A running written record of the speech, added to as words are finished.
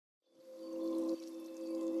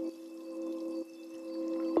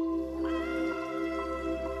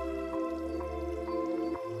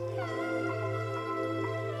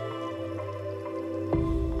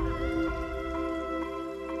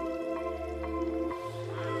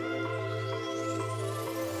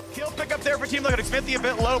Kill pick up there for Team Liquid. Smithy a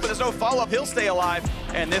bit low, but there's no follow-up. He'll stay alive.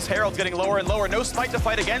 And this Herald's getting lower and lower. No smite to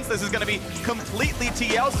fight against. This is going to be completely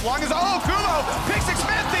TLs as long as... Oh, Kumo picks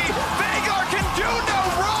Smithy. Vagar can do no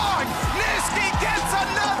wrong. Niski gets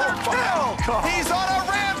another kill. He's on a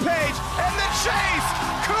rampage. And the chase.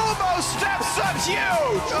 Kumo steps up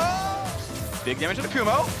huge. Oh. Big damage to the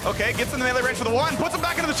Kumo. Okay, gets in the melee range for the one. Puts him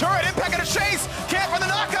back into the turret. Impact and a chase. Can't find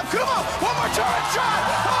the knockup. Kumo. One more turret shot.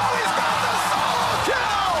 Oh, he's got the solo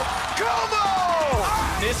kill. Kumo.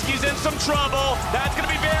 Niski's in some trouble. That's going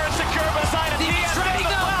to be very secure beside a DS.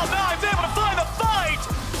 Well, now he's able to find the fight.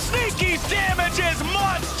 Sneaky's damage is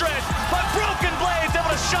monstrous, but Broken Blade's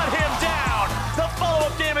able to shut him down. The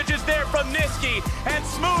follow-up damage is there from Niski, and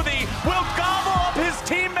Smoothie will gobble up his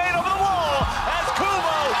teammate over the wall as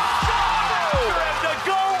Kumo shot after him to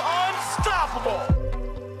go unstoppable.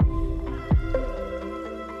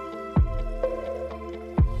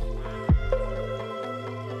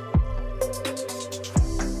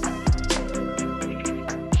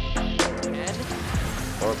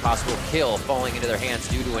 Or a possible kill falling into their hands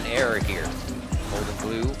due to an error here.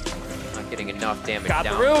 Goldenglue not getting enough damage Got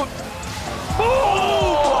down. the root.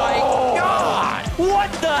 Oh my God!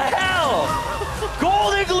 What the hell?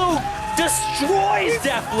 Goldenglue destroys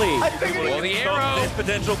Deathly. Well, the arrow. This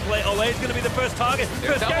potential play. Olay's going to be the first target.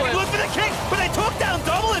 They're doubling. Look for the kick, but they took down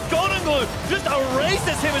double it. Goldenglue just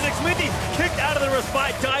erases him as Xmithy kicked out of the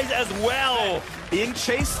respite, dies as well. Being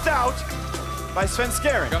chased out by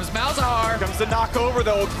Svenskeren. Comes Malzahar. Comes the knockover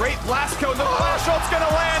though. Great blast code. The flash ult's gonna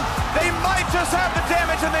land. They might just have the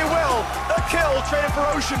damage, and they will. A kill traded for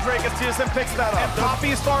Ocean Drake as TSM picks that up. And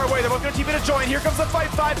Poppy is far away. They're both gonna keep it a join. Here comes the fight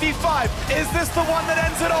 5v5. Is this the one that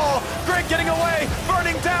ends it all? Greg getting away,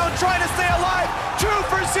 burning down, trying to stay alive. 2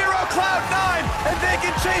 for 0, Cloud9, and they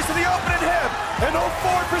can chase to the open and hip. And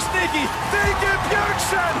 0-4 for Sneaky. They give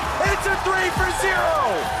Bjergsen. It's a 3 for 0.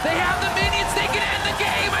 They have the minions. They can end the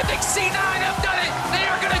game. I think C9 have done it. They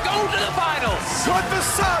are going to go to the finals. Could the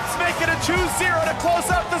subs make it a 2-0 to close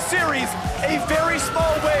out the series? A very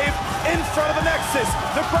small wave in front of the Nexus.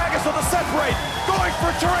 The Gragas will separate. Going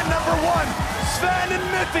for turret number 1. Sven and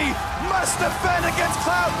Mithy must defend against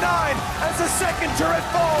Cloud9 as the second turret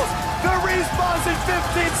falls. The respawn's in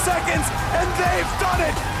 15 seconds, and they've done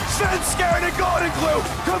it. Svenskeren and Goldenglue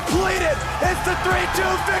complete it. It's the 3-2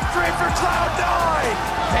 victory for Cloud9.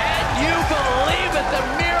 Can you believe it? The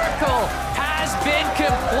miracle has been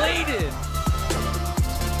completed.